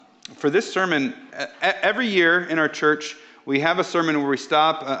for this sermon, every year in our church, we have a sermon where we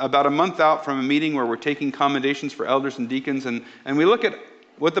stop about a month out from a meeting where we're taking commendations for elders and deacons, and we look at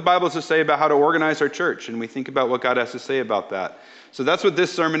what the Bible has to say about how to organize our church, and we think about what God has to say about that. So that's what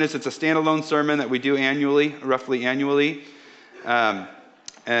this sermon is. It's a standalone sermon that we do annually, roughly annually.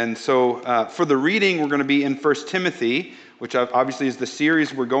 And so for the reading, we're going to be in 1 Timothy, which obviously is the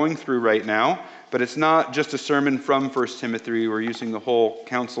series we're going through right now. But it's not just a sermon from 1 Timothy. We're using the whole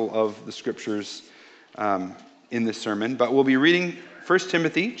counsel of the Scriptures in this sermon. But we'll be reading 1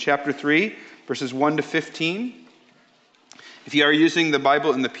 Timothy chapter 3, verses 1 to 15. If you are using the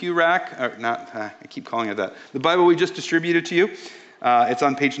Bible in the pew rack, or not, I keep calling it that, the Bible we just distributed to you, it's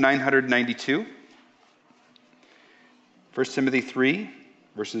on page 992. 1 Timothy 3,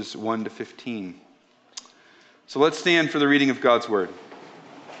 verses 1 to 15. So let's stand for the reading of God's Word.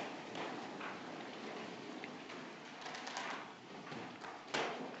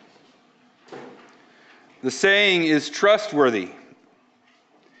 The saying is trustworthy.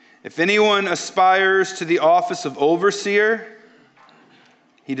 If anyone aspires to the office of overseer,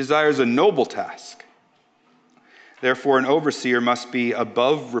 he desires a noble task. Therefore, an overseer must be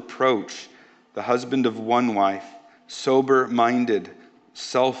above reproach, the husband of one wife, sober-minded,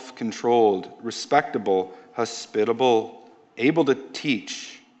 self-controlled, respectable, hospitable, able to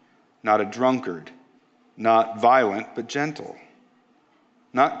teach, not a drunkard, not violent, but gentle,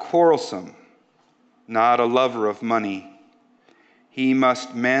 not quarrelsome, not a lover of money. He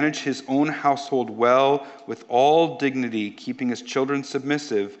must manage his own household well with all dignity, keeping his children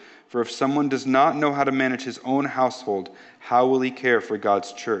submissive. For if someone does not know how to manage his own household, how will he care for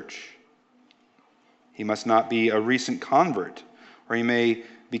God's church? He must not be a recent convert, or he may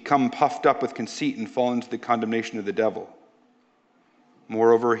become puffed up with conceit and fall into the condemnation of the devil.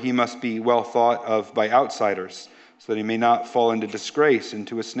 Moreover, he must be well thought of by outsiders, so that he may not fall into disgrace,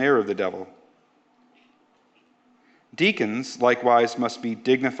 into a snare of the devil. Deacons, likewise, must be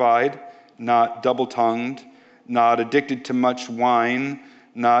dignified, not double-tongued, not addicted to much wine,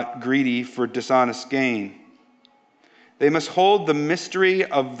 not greedy for dishonest gain. They must hold the mystery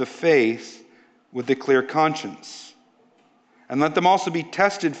of the faith with a clear conscience. And let them also be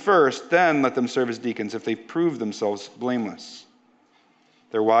tested first, then let them serve as deacons if they prove themselves blameless.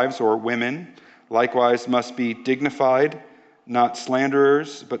 Their wives or women, likewise, must be dignified, not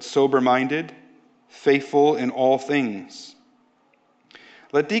slanderers, but sober-minded, faithful in all things.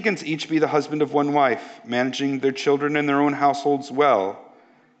 Let deacons each be the husband of one wife, managing their children and their own households well.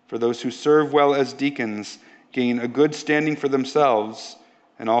 For those who serve well as deacons gain a good standing for themselves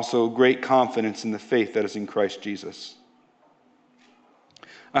and also great confidence in the faith that is in Christ Jesus.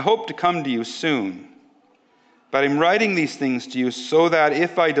 I hope to come to you soon, but I'm writing these things to you so that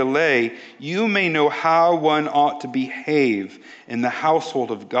if I delay, you may know how one ought to behave in the household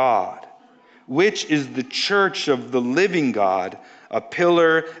of God, which is the church of the living God, a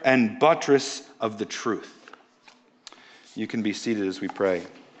pillar and buttress of the truth. You can be seated as we pray.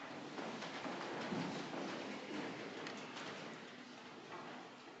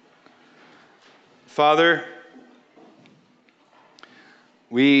 Father,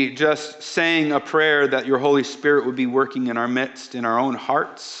 we just sang a prayer that your Holy Spirit would be working in our midst, in our own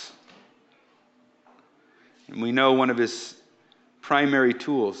hearts. And we know one of his primary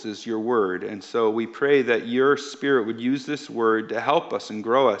tools is your word. And so we pray that your Spirit would use this word to help us and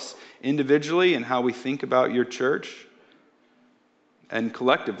grow us individually in how we think about your church and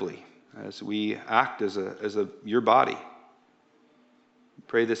collectively as we act as your body. We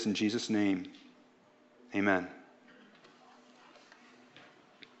pray this in Jesus' name. Amen.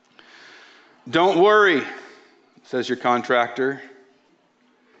 Don't worry, says your contractor.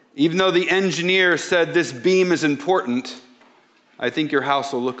 Even though the engineer said this beam is important, I think your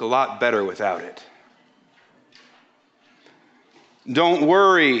house will look a lot better without it. Don't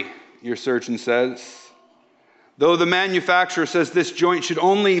worry, your surgeon says. Though the manufacturer says this joint should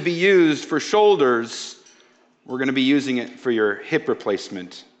only be used for shoulders, we're going to be using it for your hip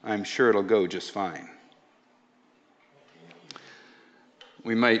replacement. I'm sure it'll go just fine.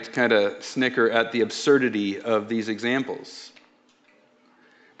 We might kind of snicker at the absurdity of these examples.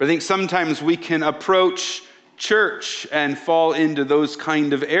 But I think sometimes we can approach church and fall into those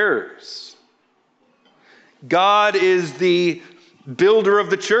kind of errors. God is the builder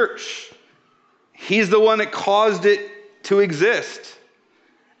of the church. He's the one that caused it to exist.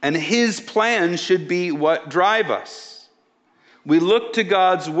 And his plan should be what drive us. We look to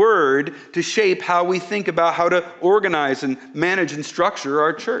God's word to shape how we think about how to organize and manage and structure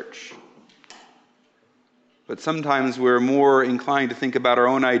our church. But sometimes we're more inclined to think about our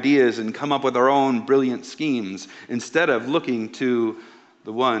own ideas and come up with our own brilliant schemes instead of looking to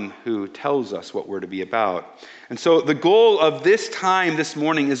the one who tells us what we're to be about. And so the goal of this time this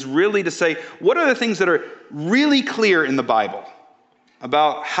morning is really to say, what are the things that are really clear in the Bible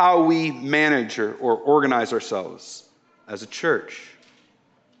about how we manage or organize ourselves as a church?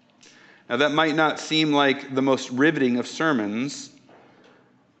 Now, that might not seem like the most riveting of sermons,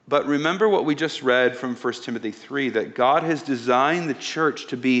 but remember what we just read from 1 Timothy 3, that God has designed the church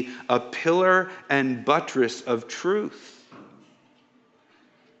to be a pillar and buttress of truth.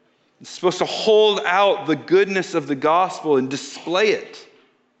 It's supposed to hold out the goodness of the gospel and display it.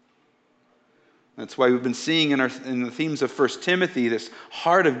 That's why we've been seeing in the themes of 1 Timothy this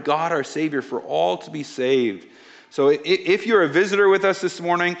heart of God our Savior for all to be saved. So if you're a visitor with us this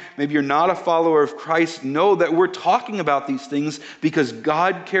morning, maybe you're not a follower of Christ, know that we're talking about these things because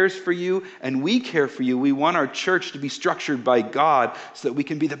God cares for you and we care for you. We want our church to be structured by God so that we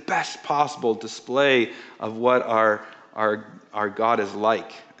can be the best possible display of what our God is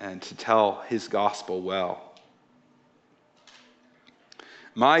like and to tell his gospel well.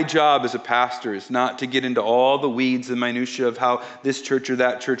 My job as a pastor is not to get into all the weeds and minutiae of how this church or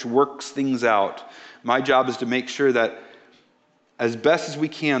that church works things out. My job is to make sure that, as best as we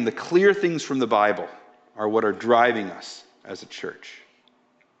can, the clear things from the Bible are what are driving us as a church.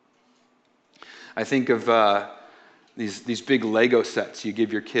 I think of these big Lego sets you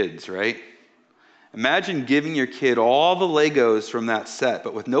give your kids, right? Imagine giving your kid all the Legos from that set,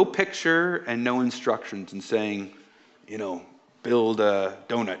 but with no picture and no instructions, and saying, build a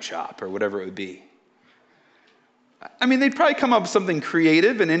donut shop or whatever it would be. I mean, they'd probably come up with something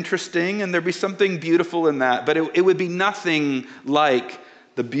creative and interesting, and there'd be something beautiful in that, but it would be nothing like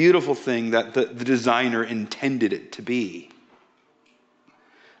the beautiful thing that the designer intended it to be.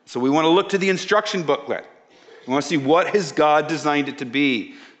 So we want to look to the instruction booklet. We want to see what has God designed it to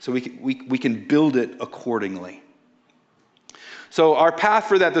be, so we can build it accordingly. So our path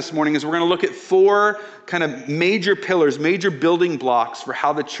for that this morning is we're going to look at 4 kind of major pillars, major building blocks for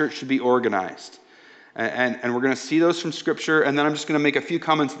how the church should be organized. And we're going to see those from Scripture, and then I'm just going to make a few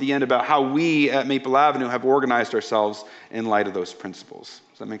comments at the end about how we at Maple Avenue have organized ourselves in light of those principles.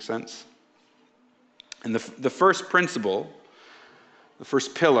 Does that make sense? And the first principle, the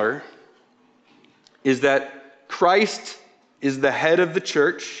first pillar, is that Christ is the head of the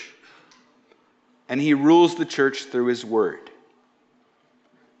church, and he rules the church through his word.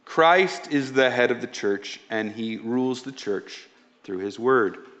 Christ is the head of the church, and he rules the church through his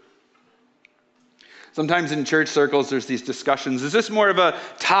word. Sometimes in church circles, there's these discussions. Is this more of a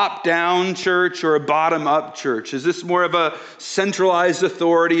top-down church or a bottom-up church? Is this more of a centralized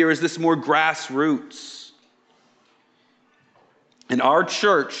authority, or is this more grassroots? And our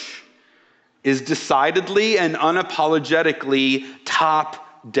church is decidedly and unapologetically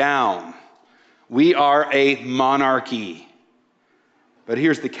top-down. We are a monarchy. But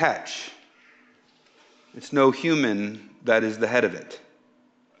here's the catch. It's no human that is the head of it.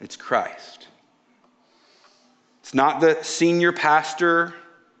 It's Christ. It's not the senior pastor.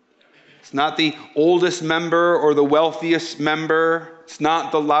 It's not the oldest member or the wealthiest member. It's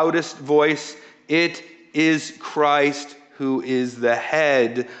not the loudest voice. It is Christ who is the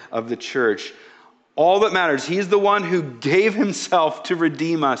head of the church. All that matters, he's the one who gave himself to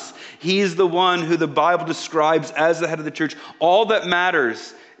redeem us. He's the one who the Bible describes as the head of the church. All that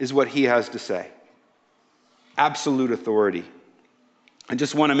matters is what he has to say. Absolute authority. I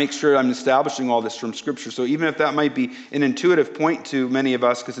just want to make sure I'm establishing all this from Scripture. So even if that might be an intuitive point to many of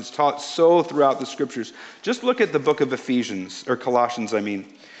us, because it's taught so throughout the Scriptures, just look at the book of Ephesians, or Colossians, I mean.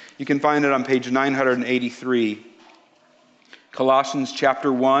 You can find it on page 983. Colossians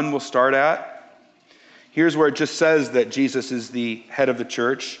chapter 1 we'll start at. Here's where it just says that Jesus is the head of the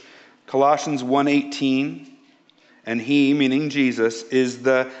church. Colossians 1:18, and he, meaning Jesus, is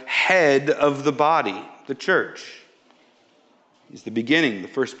the head of the body, the church. He's the beginning, the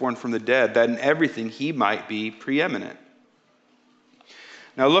firstborn from the dead, that in everything he might be preeminent.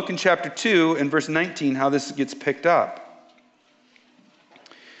 Now look in chapter 2 and verse 19 how this gets picked up.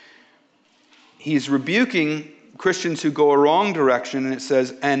 He's rebuking Christians who go a wrong direction, and it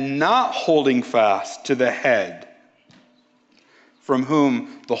says, and not holding fast to the head, from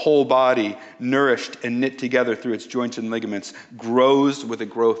whom the whole body, nourished and knit together through its joints and ligaments, grows with a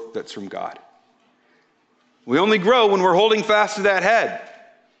growth that's from God. We only grow when we're holding fast to that head.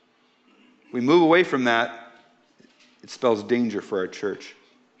 We move away from that, it spells danger for our church.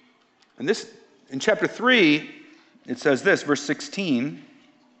 And this, in chapter 3, it says this, verse 16,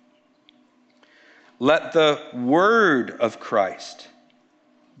 let the word of Christ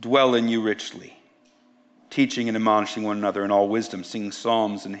dwell in you richly, teaching and admonishing one another in all wisdom, singing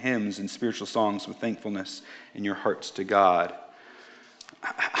psalms and hymns and spiritual songs with thankfulness in your hearts to God.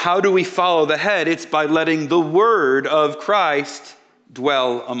 How do we follow the head? It's by letting the word of Christ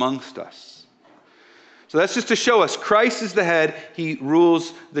dwell amongst us. So that's just to show us Christ is the head. He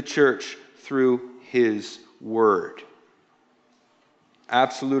rules the church through his word.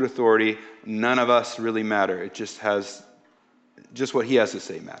 Absolute authority. None of us really matter. It just what he has to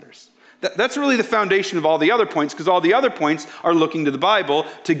say matters. That's really the foundation of all the other points, because all the other points are looking to the Bible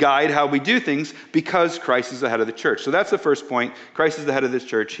to guide how we do things, because Christ is the head of the church. So that's the first point. Christ is the head of this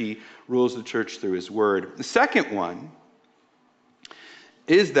church. He rules the church through his word. The second one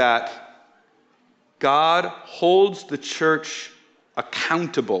is that God holds the church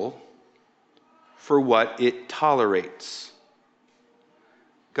accountable for what it tolerates.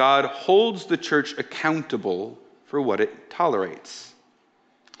 God holds the church accountable for what it tolerates.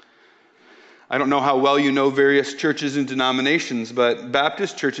 I don't know how well you know various churches and denominations, but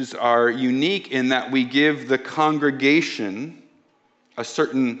Baptist churches are unique in that we give the congregation a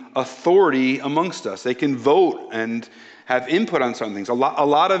certain authority amongst us. They can vote and have input on some things. A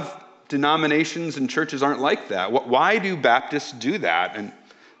lot of denominations and churches aren't like that. Why do Baptists do that? And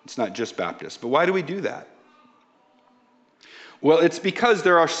it's not just Baptists, but why do we do that? Well, it's because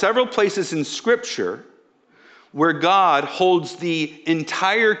there are several places in Scripture where God holds the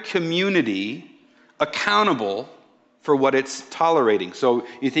entire community accountable for what it's tolerating. So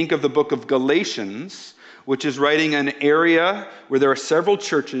you think of the book of Galatians, which is writing an area where there are several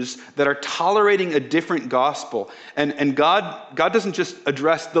churches that are tolerating a different gospel. And God doesn't just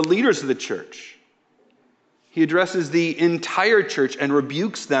address the leaders of the church. He addresses the entire church and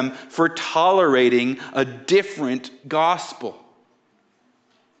rebukes them for tolerating a different gospel.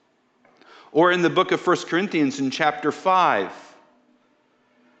 Or in the book of 1 Corinthians in chapter 5,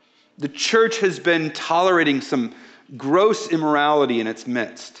 the church has been tolerating some gross immorality in its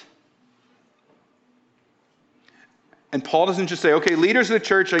midst. And Paul doesn't just say, okay, leaders of the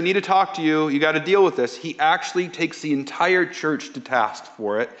church, I need to talk to you. You got to deal with this. He actually takes the entire church to task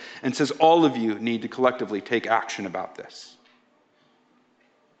for it and says, all of you need to collectively take action about this.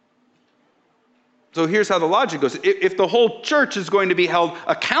 So here's how the logic goes. If the whole church is going to be held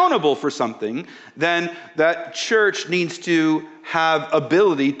accountable for something, then that church needs to have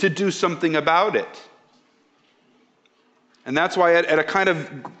ability to do something about it. And that's why at a kind of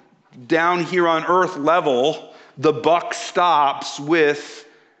down here on earth level, the buck stops with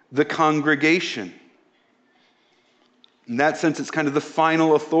the congregation. In that sense, it's kind of the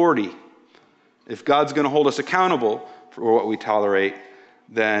final authority. If God's going to hold us accountable for what we tolerate,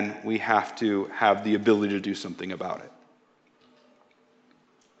 then we have to have the ability to do something about it.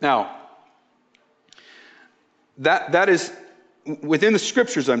 Now, that is, within the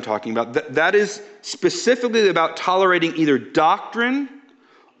scriptures I'm talking about, that is specifically about tolerating either doctrine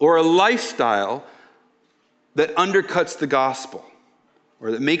or a lifestyle that undercuts the gospel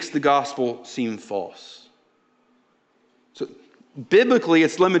or that makes the gospel seem false. So biblically,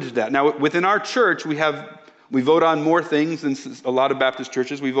 it's limited to that. Now, within our church, we vote on more things than a lot of Baptist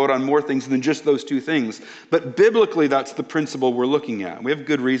churches. We vote on more things than just those two things. But biblically, that's the principle we're looking at. We have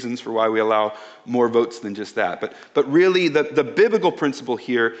good reasons for why we allow more votes than just that. But really, the biblical principle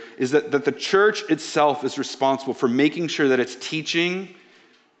here is that the church itself is responsible for making sure that its teaching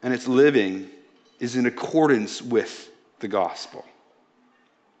and its living is in accordance with the gospel.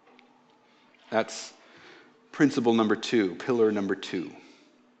 That's principle number 2, pillar number 2.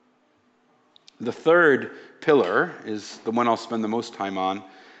 The third pillar is the one I'll spend the most time on,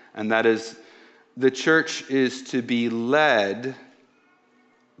 and that is the church is to be led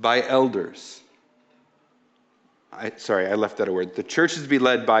by elders. I left out a word. The church is to be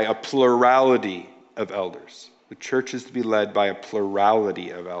led by a plurality of elders. The church is to be led by a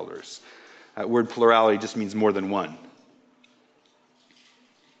plurality of elders. That word plurality just means more than one.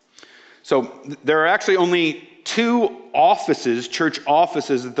 So there are actually only 2 offices, church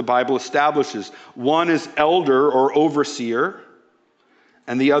offices, that the Bible establishes. One is elder or overseer,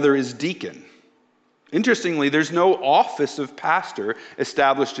 and the other is deacon. Interestingly, there's no office of pastor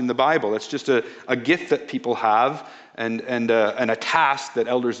established in the Bible. It's just a gift that people have and a task that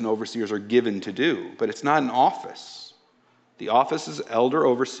elders and overseers are given to do. But it's not an office. The office is elder,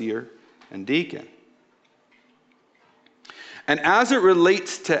 overseer, and deacon. And as it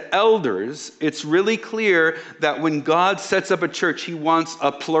relates to elders, it's really clear that when God sets up a church, he wants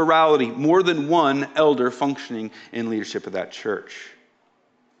a plurality, more than one elder functioning in leadership of that church.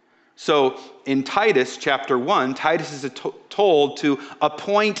 So in Titus chapter 1, Titus is told to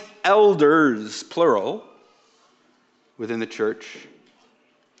appoint elders, plural, within the church.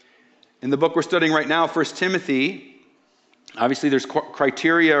 In the book we're studying right now, 1 Timothy, obviously there's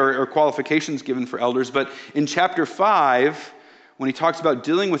criteria or qualifications given for elders, but in chapter 5, when he talks about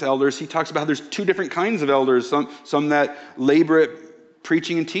dealing with elders, he talks about how there's two different kinds of elders, some that labor at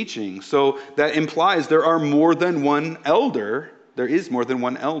preaching and teaching. So that implies there are more than one elder. There is more than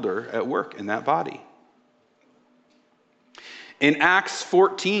one elder at work in that body. In Acts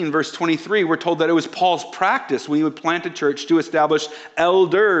 14, verse 23, we're told that it was Paul's practice when he would plant a church to establish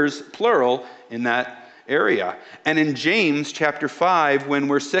elders, plural, in that area. And in James chapter 5, when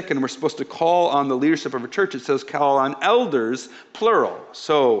we're sick and we're supposed to call on the leadership of a church, it says call on elders, plural.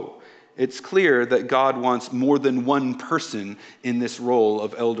 So it's clear that God wants more than one person in this role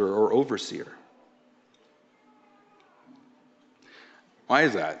of elder or overseer. Why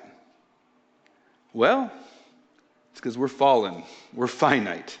is that? Well, it's because we're fallen. We're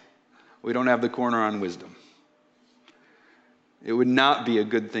finite. We don't have the corner on wisdom. It would not be a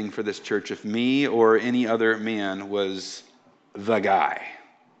good thing for this church if me or any other man was the guy.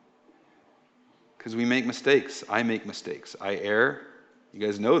 Because we make mistakes. I make mistakes. I err. You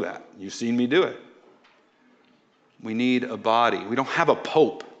guys know that. You've seen me do it. We need a body. We don't have a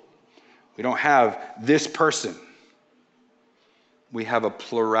pope. We don't have this person. We have a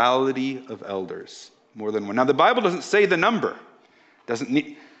plurality of elders, more than one. Now, the Bible doesn't say the number. It doesn't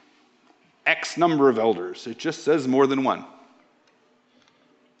need X number of elders. It just says more than one.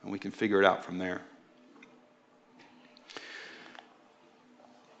 And we can figure it out from there.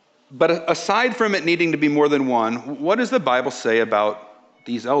 But aside from it needing to be more than one, what does the Bible say about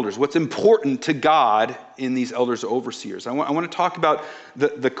these elders? What's important to God in these elders overseers? I want to talk about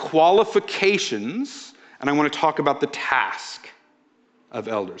the qualifications, and I want to talk about the task of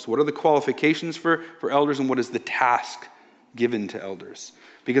elders. What are the qualifications for elders, and what is the task given to elders?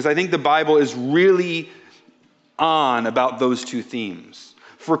 Because I think the Bible is really on about those two themes.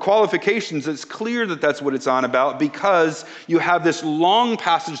 For qualifications, it's clear that that's what it's on about because you have this long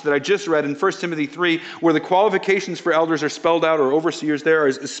passage that I just read in 1 Timothy 3 where the qualifications for elders are spelled out, or overseers there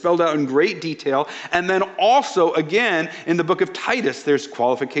is spelled out in great detail. And then also, again, in the book of Titus, there's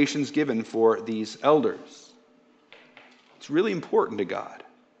qualifications given for these elders. It's really important to God.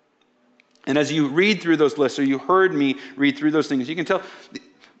 And as you read through those lists, or you heard me read through those things, you can tell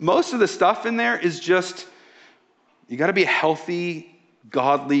most of the stuff in there is just, you got to be a healthy,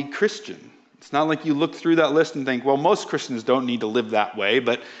 godly Christian. It's not like you look through that list and think, well, most Christians don't need to live that way,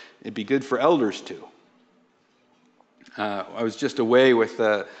 but it'd be good for elders to. I was just away with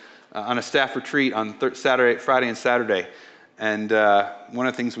on a staff retreat on Friday and Saturday, and one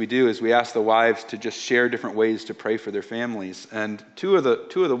of the things we do is we ask the wives to just share different ways to pray for their families. And two of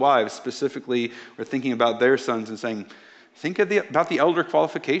the wives specifically were thinking about their sons and saying, think about the elder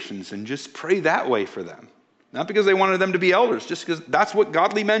qualifications and just pray that way for them. Not because they wanted them to be elders, just because that's what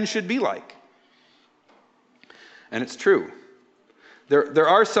godly men should be like. And it's true. There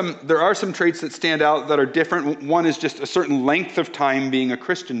are some traits that stand out that are different. One is just a certain length of time being a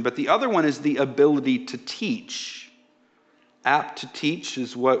Christian, but the other one is the ability to teach. Apt to teach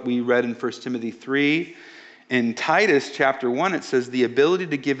is what we read in 1 Timothy 3. In Titus chapter 1, it says the ability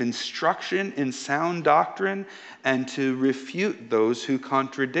to give instruction in sound doctrine and to refute those who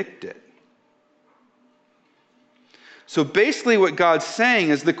contradict it. So basically what God's saying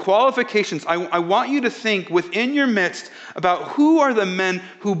is the qualifications, I want you to think within your midst about who are the men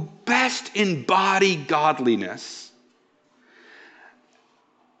who best embody godliness.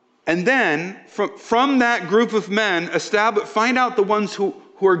 And then from that group of men, find out the ones who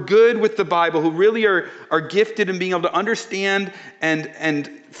are good with the Bible, who really are gifted in being able to understand and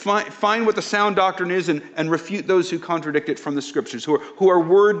find what the sound doctrine is and refute those who contradict it from the Scriptures, who are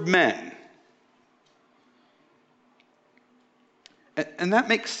word men. And that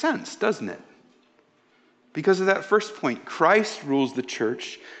makes sense, doesn't it? Because of that first point, Christ rules the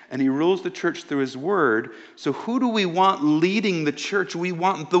church, and he rules the church through his word. So who do we want leading the church? We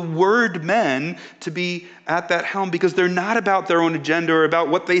want the word men to be at that helm, because they're not about their own agenda or about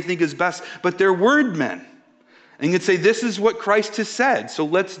what they think is best, but they're word men. And you could say, this is what Christ has said, so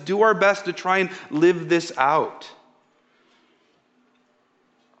let's do our best to try and live this out.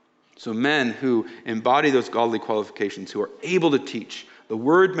 So men who embody those godly qualifications, who are able to teach, the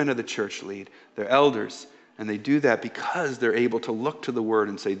word men of the church lead, they're elders, and they do that because they're able to look to the word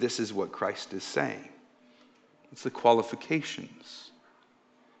and say, this is what Christ is saying. It's the qualifications.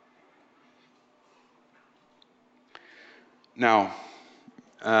 Now,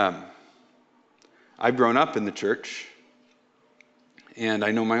 I've grown up in the church, and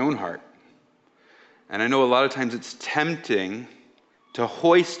I know my own heart. And I know a lot of times it's tempting to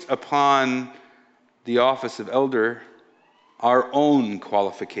hoist upon the office of elder our own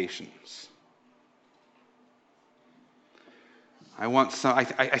qualifications.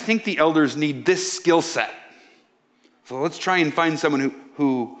 I think the elders need this skill set. So let's try and find someone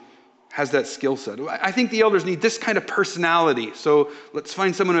who has that skill set. I think the elders need this kind of personality. So let's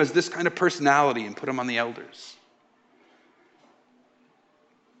find someone who has this kind of personality and put them on the elders.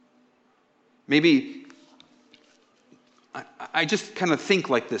 Maybe I just kind of think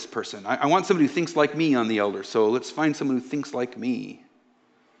like this person. I want somebody who thinks like me on the elders. So let's find someone who thinks like me.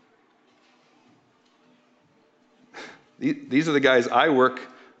 These are the guys I work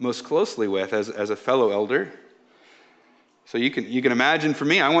most closely with as a fellow elder. So you can imagine for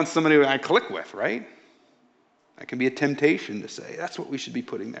me, I want somebody who I click with, right? That can be a temptation to say, that's what we should be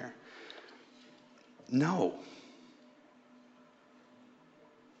putting there. No.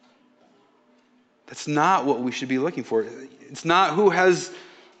 That's not what we should be looking for. It's not who has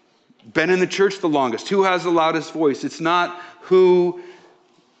been in the church the longest, who has the loudest voice. It's not who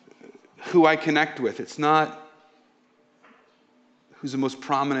I connect with. It's not who's the most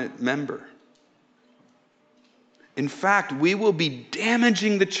prominent member. In fact, we will be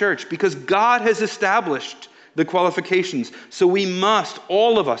damaging the church because God has established the qualifications. So we must,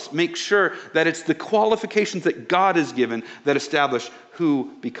 all of us, make sure that it's the qualifications that God has given that establish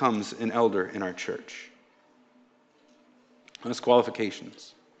who becomes an elder in our church. Those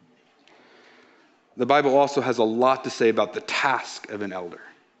qualifications. The Bible also has a lot to say about the task of an elder.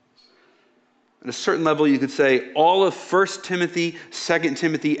 At a certain level, you could say all of 1 Timothy, 2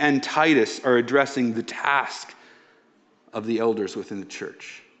 Timothy, and Titus are addressing the task of the elders within the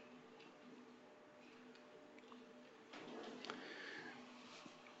church.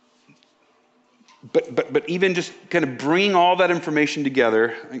 But even just kind of bringing all that information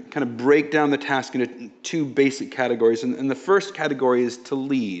together, and kind of break down the task into two basic categories. And the first category is to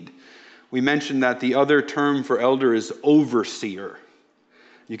lead. We mentioned that the other term for elder is overseer.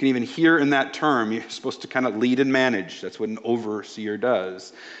 You can even hear in that term, you're supposed to kind of lead and manage. That's what an overseer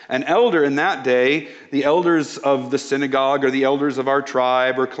does. An elder in that day, the elders of the synagogue or the elders of our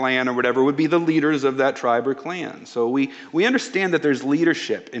tribe or clan or whatever would be the leaders of that tribe or clan. So we understand that there's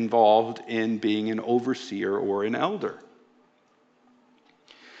leadership involved in being an overseer or an elder.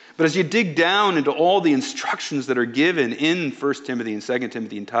 But as you dig down into all the instructions that are given in 1 Timothy and 2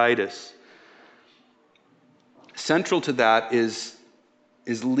 Timothy and Titus, central to that is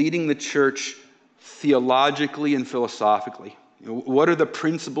leading the church theologically and philosophically. What are the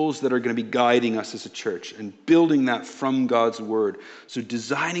principles that are going to be guiding us as a church and building that from God's word? So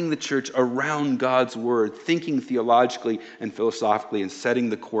designing the church around God's word, thinking theologically and philosophically and setting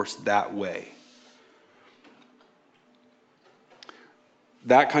the course that way.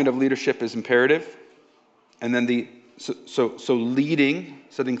 That kind of leadership is imperative. And then so leading,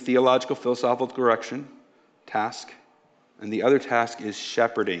 setting theological, philosophical direction, task. And the other task is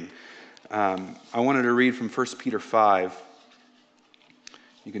shepherding. I wanted to read from 1 Peter 5.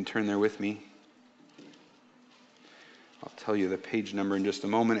 You can turn there with me. I'll tell you the page number in just a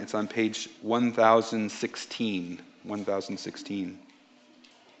moment. It's on page 1016. 1016.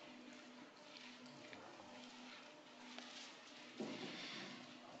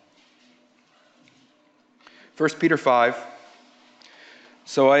 1 Peter 5.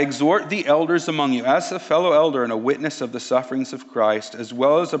 So I exhort the elders among you, as a fellow elder and a witness of the sufferings of Christ, as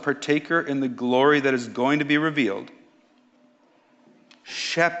well as a partaker in the glory that is going to be revealed.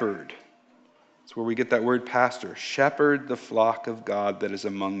 Shepherd. That's where we get that word pastor. Shepherd the flock of God that is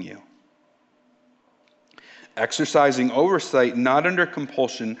among you. Exercising oversight, not under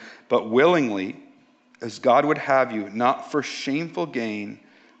compulsion, but willingly, as God would have you, not for shameful gain,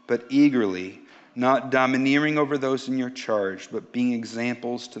 but eagerly, not domineering over those in your charge, but being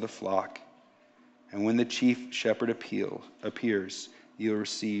examples to the flock. And when the chief shepherd appears, you'll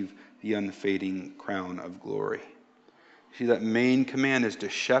receive the unfading crown of glory. See, that main command is to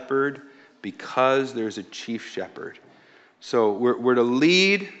shepherd because there's a chief shepherd. So we're to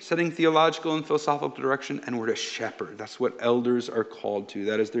lead, setting theological and philosophical direction, and we're to shepherd. That's what elders are called to.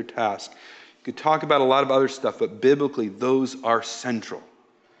 That is their task. You could talk about a lot of other stuff, but biblically, those are central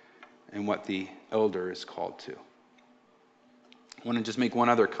in what the elder is called to. I want to just make one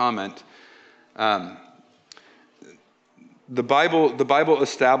other comment. The Bible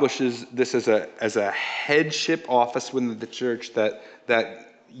establishes this as a headship office within the church that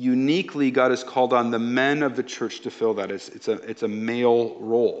uniquely God has called on the men of the church to fill that. It's a male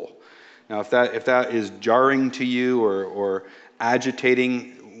role. Now, if that is jarring to you or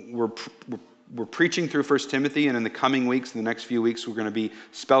agitating, we're preaching through 1 Timothy, and in the coming weeks, in the next few weeks, we're going to be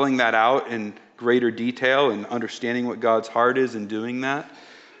spelling that out in greater detail and understanding what God's heart is in doing that.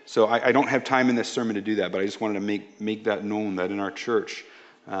 So I don't have time in this sermon to do that, but I just wanted to make that known that in our church,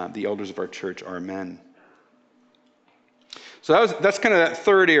 the elders of our church are men. So that's kind of that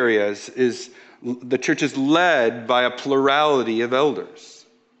third area is The church is led by a plurality of elders.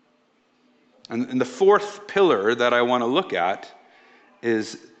 And the fourth pillar that I want to look at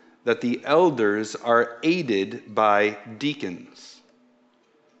is that the elders are aided by deacons.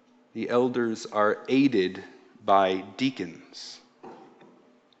 The elders are aided by deacons.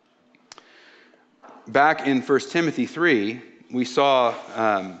 Back in 1 Timothy 3, we saw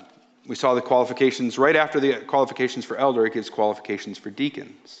the qualifications. Right after the qualifications for elder, it gives qualifications for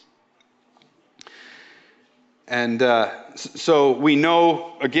deacons. And so we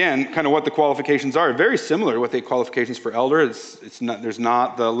know, again, kind of what the qualifications are. Very similar to what the qualifications for elder. There's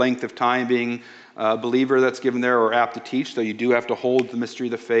not the length of time being a believer that's given there or apt to teach, though you do have to hold the mystery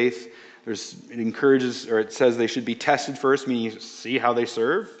of the faith. It says they should be tested first, meaning you see how they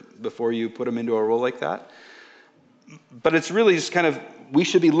serve before you put them into a role like that. But it's really just kind of, we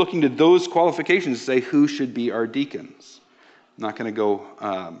should be looking to those qualifications to say who should be our deacons. I'm not going to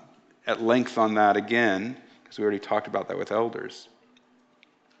go at length on that again, because we already talked about that with elders.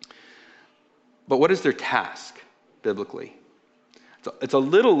 But what is their task, biblically? It's a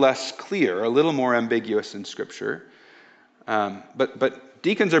little less clear, a little more ambiguous in Scripture. But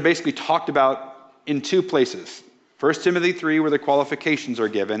deacons are basically talked about in two places. 1 Timothy 3, where the qualifications are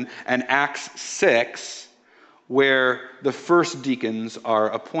given, and Acts 6, where the first deacons are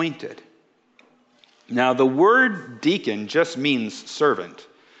appointed. Now, the word deacon just means servant.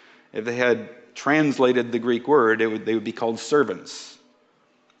 If they had translated the Greek word, they would be called servants.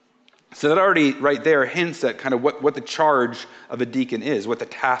 So that already right there hints at kind of what the charge of a deacon is, what the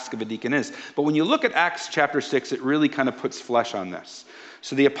task of a deacon is. But when you look at Acts chapter 6, it really kind of puts flesh on this.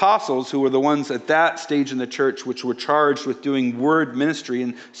 So the apostles, who were the ones at that stage in the church which were charged with doing word ministry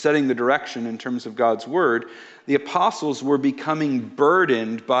and setting the direction in terms of God's word, the apostles were becoming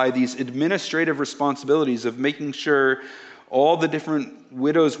burdened by these administrative responsibilities of making sure all the different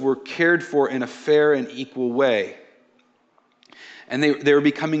widows were cared for in a fair and equal way. And they were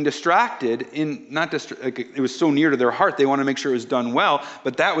becoming distracted it was so near to their heart, they wanted to make sure it was done well,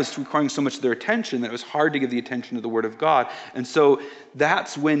 but that was requiring so much of their attention that it was hard to give the attention to the Word of God. And so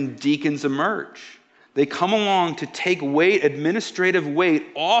that's when deacons emerge. They come along to take administrative weight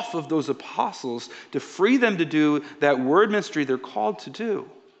off of those apostles to free them to do that word ministry they're called to do.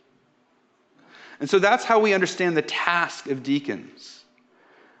 And so that's how we understand the task of deacons.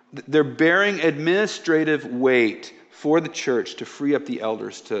 They're bearing administrative weight for the church to free up the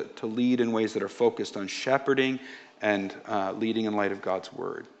elders to lead in ways that are focused on shepherding and leading in light of God's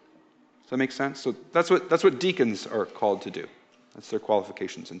word. Does that make sense? So that's what deacons are called to do. That's their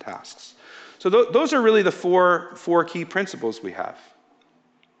qualifications and tasks. So those are really the four key principles we have.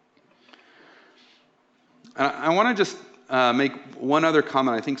 I want to just make one other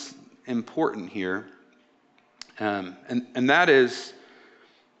comment I think is important here, and that is,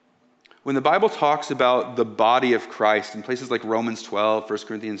 when the Bible talks about the body of Christ in places like Romans 12, 1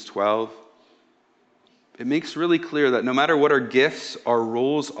 Corinthians 12, it makes really clear that no matter what our gifts, our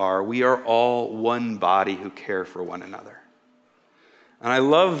roles are, we are all one body who care for one another. And I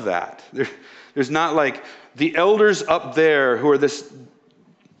love that. There's not like the elders up there who are this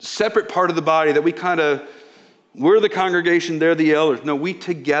separate part of the body that we're the congregation, they're the elders. No, we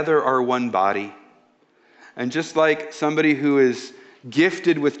together are one body. And just like somebody who is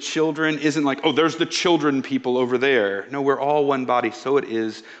gifted with children isn't like, oh, there's the children people over there. No, we're all one body. So it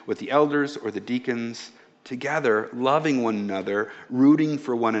is with the elders or the deacons together, loving one another, rooting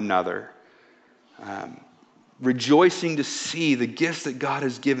for one another, rejoicing to see the gifts that God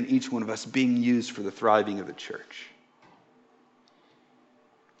has given each one of us being used for the thriving of the church.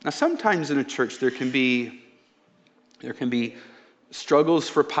 Now, sometimes in a church there can be struggles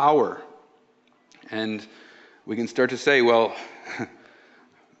for power, and we can start to say, well,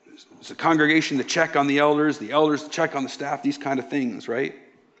 it's a congregation to check on the elders to check on the staff, these kind of things, right?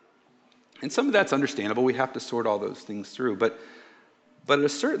 And some of that's understandable. We have to sort all those things through. But at a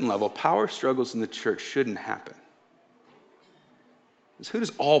certain level, power struggles in the church shouldn't happen. Because who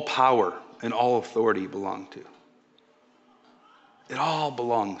does all power and all authority belong to? It all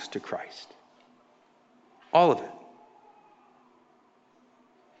belongs to Christ. All of it.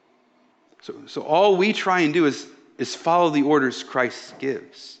 So all we try and do is follow the orders Christ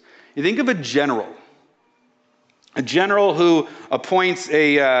gives. You think of a general who appoints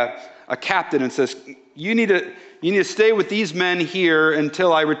a captain and says, you need to stay with these men here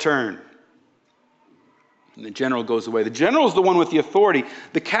until I return. And the general goes away. The general is the one with the authority.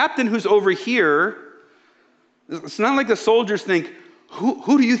 The captain who's over here, it's not like the soldiers think,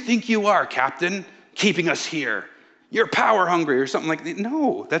 who do you think you are, captain, keeping us here? You're power hungry or something like that.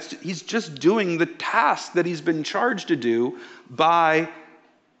 No, he's just doing the task that he's been charged to do by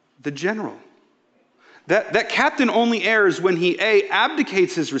the general. That captain only errs when he, A,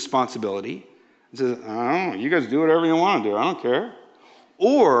 abdicates his responsibility and says, I don't know, you guys do whatever you want to do, I don't care.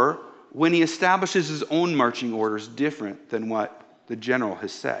 Or when he establishes his own marching orders different than what the general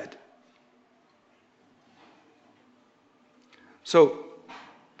has said. So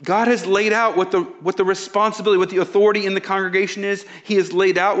God has laid out what the responsibility, what the authority in the congregation is. He has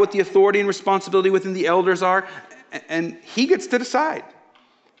laid out what the authority and responsibility within the elders are, and he gets to decide.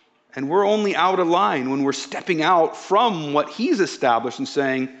 And we're only out of line when we're stepping out from what he's established and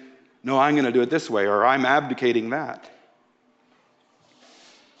saying, no, I'm going to do it this way, or I'm abdicating that.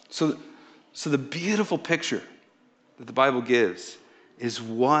 So the beautiful picture that the Bible gives is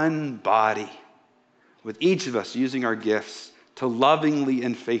one body, with each of us using our gifts to lovingly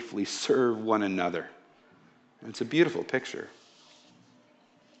and faithfully serve one another. And it's a beautiful picture.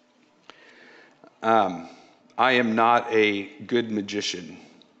 I am not a good magician.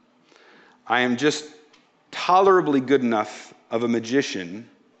 I am just tolerably good enough of a magician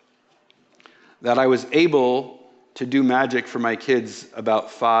that I was able to do magic for my kids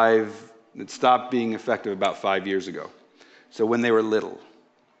it stopped being effective about 5 years ago. So when they were little.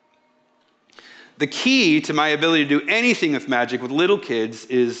 The key to my ability to do anything with magic with little kids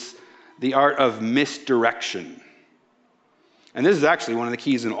is the art of misdirection. And this is actually one of the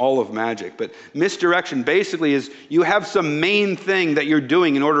keys in all of magic. But misdirection basically is you have some main thing that you're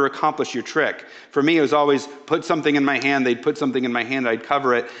doing in order to accomplish your trick. For me, it was always put something in my hand, they'd put something in my hand, I'd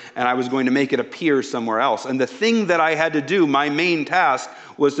cover it, and I was going to make it appear somewhere else. And the thing that I had to do, my main task,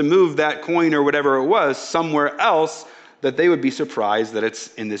 was to move that coin or whatever it was somewhere else that they would be surprised that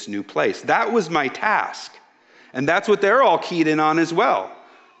it's in this new place. That was my task. And that's what they're all keyed in on as well.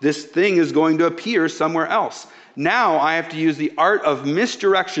 This thing is going to appear somewhere else. Now I have to use the art of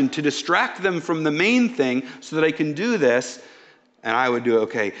misdirection to distract them from the main thing so that I can do this. And I would do,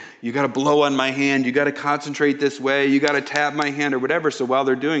 okay, you got to blow on my hand, you got to concentrate this way, you got to tap my hand or whatever. So while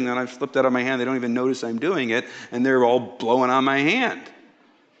they're doing that, I've slipped out of my hand, they don't even notice I'm doing it, and they're all blowing on my hand.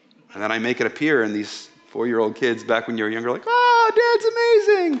 And then I make it appear, and these 4-year-old kids back when you were younger are like, oh,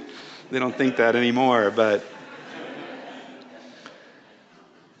 Dad's amazing. They don't think that anymore, but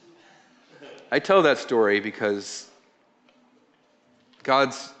I tell that story because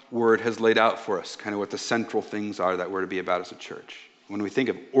God's word has laid out for us kind of what the central things are that we're to be about as a church. When we think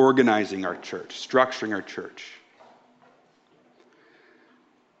of organizing our church, structuring our church.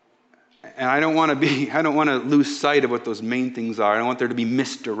 And I don't want to lose sight of what those main things are. I don't want there to be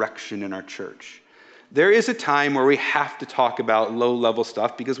misdirection in our church. There is a time where we have to talk about low-level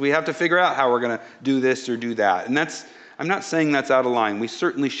stuff because we have to figure out how we're going to do this or do that. And I'm not saying that's out of line. We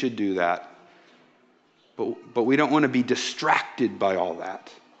certainly should do that. But we don't want to be distracted by all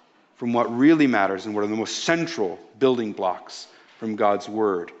that from what really matters and what are the most central building blocks from God's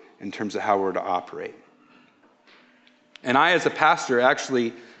word in terms of how we're to operate. And I, as a pastor,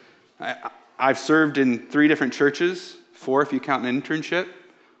 actually, I've served in 3 different churches, 4 if you count an internship.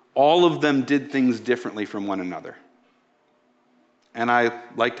 All of them did things differently from one another. And I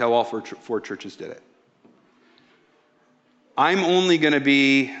liked how all 4 churches did it. I'm only going to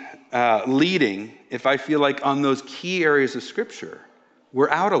be leading if I feel like on those key areas of Scripture, we're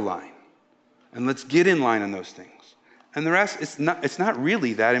out of line. And let's get in line on those things. And the rest, it's not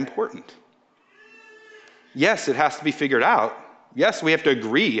really that important. Yes, it has to be figured out. Yes, we have to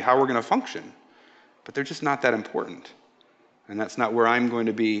agree how we're going to function. But they're just not that important. And that's not where I'm going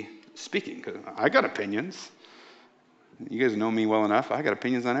to be speaking, because I got opinions. You guys know me well enough. I got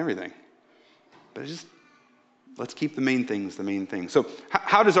opinions on everything. But let's keep the main things the main thing. So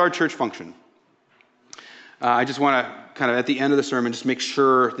how does our church function? I just want to kind of at the end of the sermon just make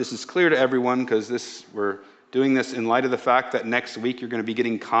sure this is clear to everyone, because we're doing this in light of the fact that next week you're going to be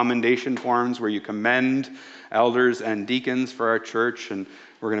getting commendation forms where you commend elders and deacons for our church, and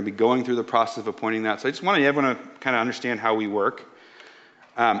we're going to be going through the process of appointing that. So I just want everyone to kind of understand how we work.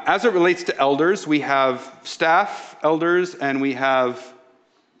 As it relates to elders, we have staff elders and we have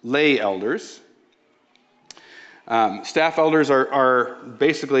lay elders. Staff elders are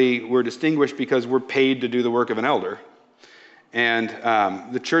basically, we're distinguished because we're paid to do the work of an elder. And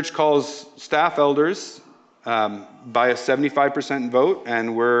the church calls staff elders by a 75% vote,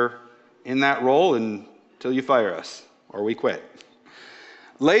 and we're in that role until you fire us or we quit.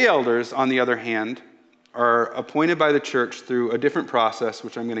 Lay elders, on the other hand, are appointed by the church through a different process,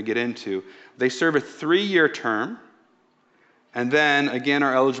 which I'm going to get into. They serve a 3-year term, and then again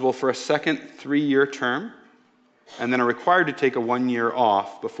are eligible for a second 3-year term, and then are required to take a 1 year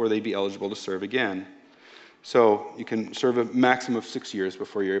off before they'd be eligible to serve again. So you can serve a maximum of 6 years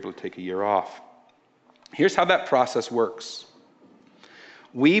before you're able to take a year off. Here's how that process works.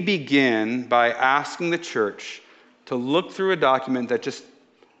 we begin by asking the church to look through a document that just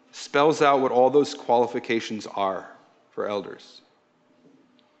spells out what all those qualifications are for elders.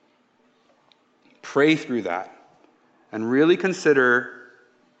 Pray through that and really consider,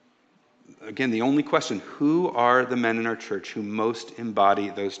 again, the only question, who are the men in our church who most embody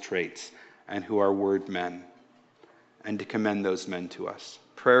those traits and who are word men? And to commend those men to us,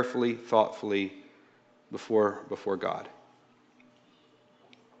 prayerfully, thoughtfully, before God.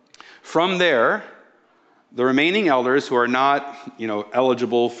 From there, the remaining elders who are not,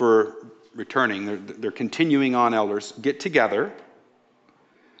 eligible for returning, they're continuing on elders, get together,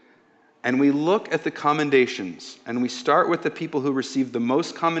 and we look at the commendations, and we start with the people who receive the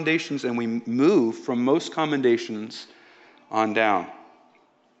most commendations, and we move from most commendations on down.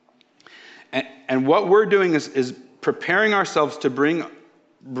 And what we're doing is preparing ourselves to bring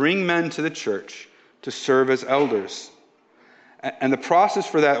men to the church to serve as elders. And the process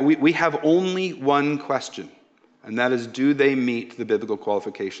for that, we have only one question, and that is, do they meet the biblical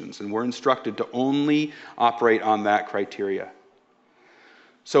qualifications? And we're instructed to only operate on that criteria.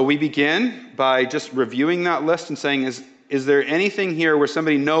 So we begin by just reviewing that list and saying, is there anything here where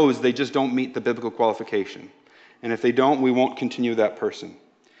somebody knows they just don't meet the biblical qualification? And if they don't, we won't continue that person.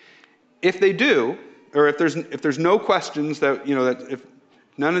 If they do, or if there's no questions that if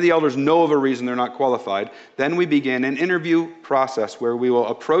none of the elders know of a reason they're not qualified, then we begin an interview process where we will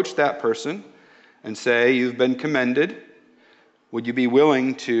approach that person and say, you've been commended. Would you be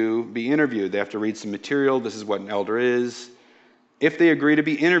willing to be interviewed? They have to read some material. This is what an elder is. If they agree to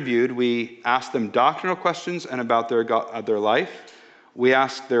be interviewed, we ask them doctrinal questions and about their life. We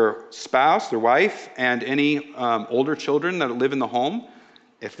ask their spouse, their wife, and any older children that live in the home,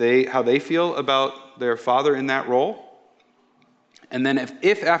 how they feel about their father in that role. And then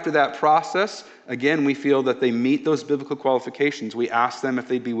if after that process, again, we feel that they meet those biblical qualifications, we ask them if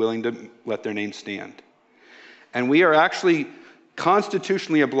they'd be willing to let their name stand. And we are actually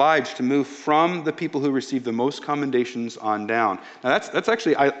constitutionally obliged to move from the people who receive the most commendations on down. Now that's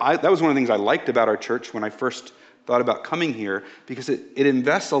actually, that was one of the things I liked about our church when I first thought about coming here, because it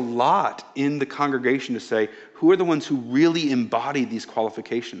invests a lot in the congregation to say, who are the ones who really embody these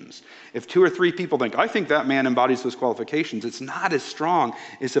qualifications? If 2 or 3 people think, I think that man embodies those qualifications, it's not as strong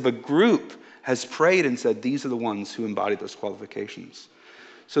as if a group has prayed and said, these are the ones who embody those qualifications.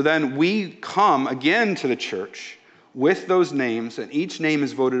 So then we come again to the church with those names, and each name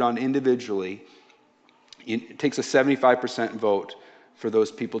is voted on individually. It takes a 75% vote for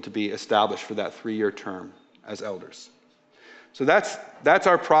those people to be established for that 3-year term as elders. So that's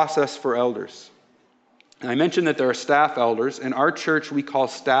our process for elders. And I mentioned that there are staff elders. In our church, we call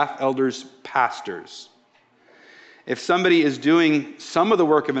staff elders pastors. If somebody is doing some of the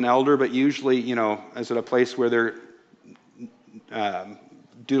work of an elder, but usually, is at a place where they're,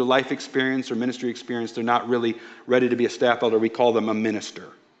 due to life experience or ministry experience, they're not really ready to be a staff elder, we call them a minister.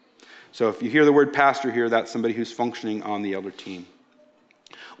 So if you hear the word pastor here, that's somebody who's functioning on the elder team.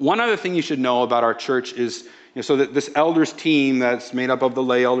 One other thing you should know about our church is, so that this elders team that's made up of the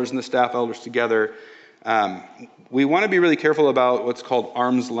lay elders and the staff elders together, we want to be really careful about what's called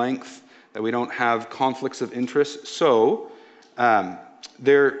arm's length, that we don't have conflicts of interest. So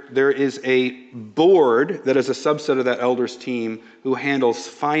there is a board that is a subset of that elders team who handles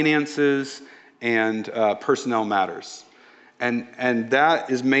finances and personnel matters. And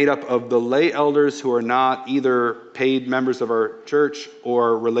that is made up of the lay elders who are not either paid members of our church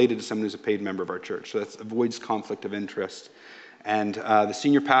or related to someone who's a paid member of our church. So that avoids conflict of interest. And the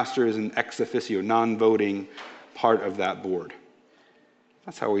senior pastor is an ex officio, non-voting part of that board.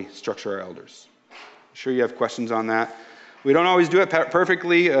 That's how we structure our elders. I'm sure you have questions on that. We don't always do it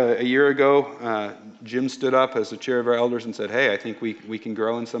perfectly. A year ago, Jim stood up as the chair of our elders and said, hey, I think we can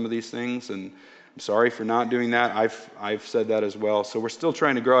grow in some of these things, and I'm sorry for not doing that. I've said that as well. So we're still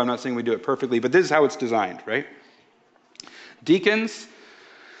trying to grow. I'm not saying we do it perfectly, but this is how it's designed, right? Deacons,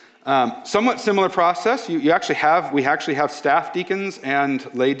 somewhat similar process. We actually have staff deacons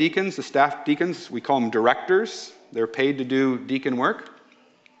and lay deacons. The staff deacons, we call them directors. They're paid to do deacon work.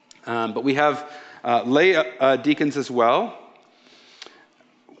 But we have lay deacons as well.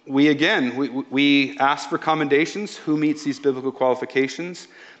 We ask for commendations, who meets these biblical qualifications,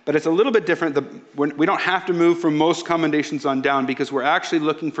 but it's a little bit different. We don't have to move from most commendations on down because we're actually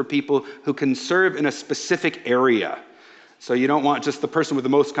looking for people who can serve in a specific area. So you don't want just the person with the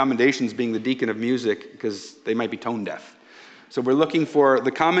most commendations being the deacon of music because they might be tone deaf. So we're looking for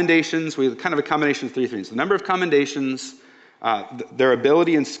the commendations. We have kind of a combination of 3 things: the number of commendations, their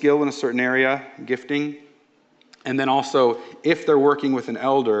ability and skill in a certain area, gifting, and then also, if they're working with an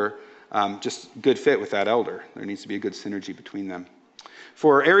elder, just good fit with that elder. There needs to be a good synergy between them.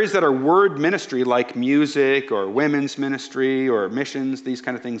 For areas that are word ministry, like music or women's ministry or missions, these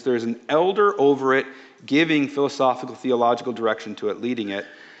kind of things, there's an elder over it giving philosophical, theological direction to it, leading it.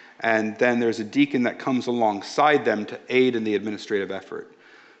 And then there's a deacon that comes alongside them to aid in the administrative effort.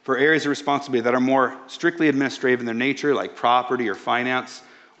 For areas of responsibility that are more strictly administrative in their nature, like property or finance,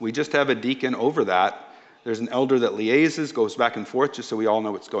 we just have a deacon over that. There's an elder that liaises, goes back and forth, just so we all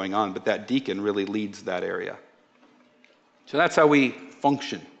know what's going on, but that deacon really leads that area. So that's how we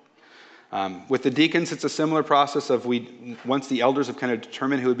function. With the deacons, it's a similar process of once the elders have kind of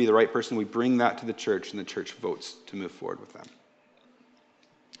determined who would be the right person, we bring that to the church, and the church votes to move forward with them.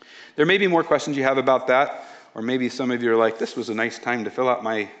 There may be more questions you have about that, or maybe some of you are like, this was a nice time to fill out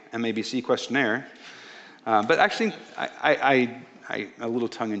my MABC questionnaire. But actually, I a little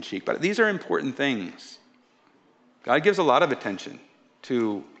tongue-in-cheek, but these are important things. God gives a lot of attention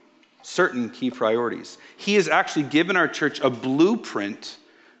to certain key priorities. He has actually given our church a blueprint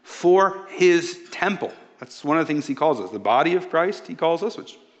for his temple. That's one of the things he calls us. The body of Christ, he calls us,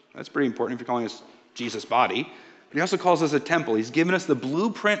 which that's pretty important if you're calling us Jesus' body. But he also calls us a temple. He's given us the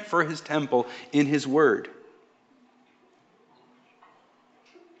blueprint for his temple in his word.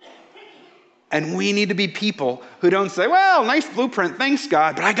 And we need to be people who don't say, well, nice blueprint, thanks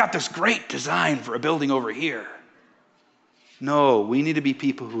God, but I got this great design for a building over here. No, we need to be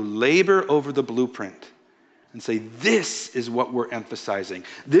people who labor over the blueprint and say, this is what we're emphasizing.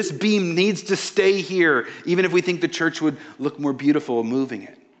 This beam needs to stay here, even if we think the church would look more beautiful moving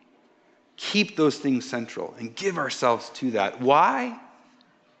it. Keep those things central and give ourselves to that. Why?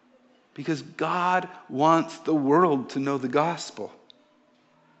 Because God wants the world to know the gospel.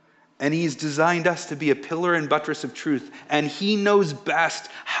 And he's designed us to be a pillar and buttress of truth. And he knows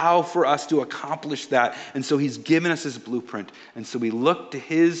best how for us to accomplish that. And so he's given us his blueprint. And so we look to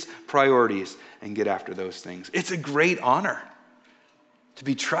his priorities and get after those things. It's a great honor to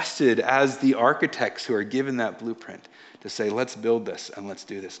be trusted as the architects who are given that blueprint to say, let's build this and let's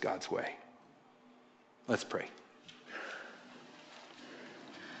do this God's way. Let's pray.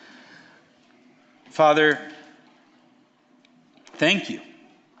 Father, thank you.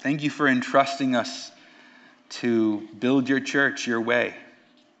 Thank you for entrusting us to build your church your way.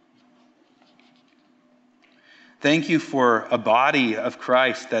 Thank you for a body of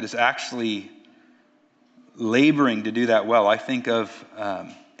Christ that is actually laboring to do that well. I think of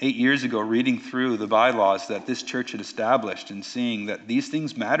 8 years ago reading through the bylaws that this church had established and seeing that these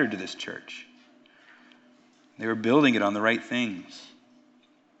things mattered to this church. They were building it on the right things.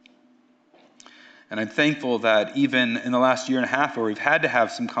 And I'm thankful that even in the last year and a half where we've had to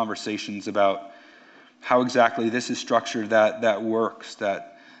have some conversations about how exactly this is structured, that works,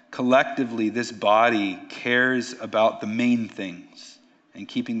 that collectively this body cares about the main things and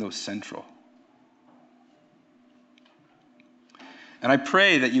keeping those central. And I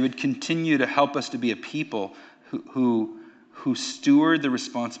pray that you would continue to help us to be a people who steward the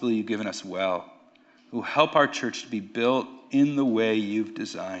responsibility you've given us well, who help our church to be built in the way you've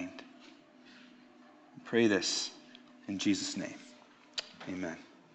designed. Pray this in Jesus' name. Amen.